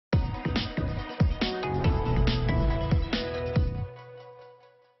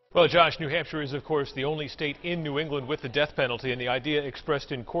Well, Josh, New Hampshire is, of course, the only state in New England with the death penalty, and the idea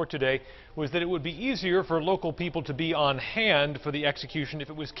expressed in court today was that it would be easier for local people to be on hand for the execution if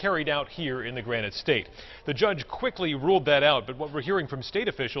it was carried out here in the Granite State. The judge quickly ruled that out, but what we're hearing from state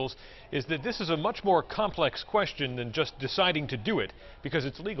officials is that this is a much more complex question than just deciding to do it because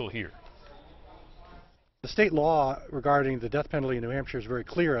it's legal here. The state law regarding the death penalty in New Hampshire is very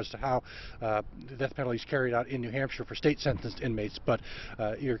clear as to how the death penalty is carried out in New Hampshire for state-sentenced inmates, but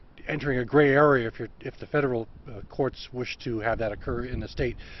you're entering a gray area if the federal courts wish to have that occur in the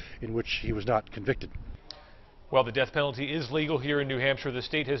state in which he was not convicted. Well, the death penalty is legal here in New Hampshire. The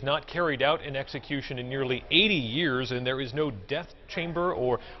state has not carried out an execution in nearly 80 years, and there is no death chamber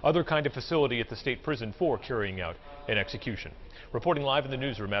or other kind of facility at the state prison for carrying out an execution. Reporting live in the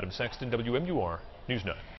newsroom, Adam Sexton, WMUR News 9.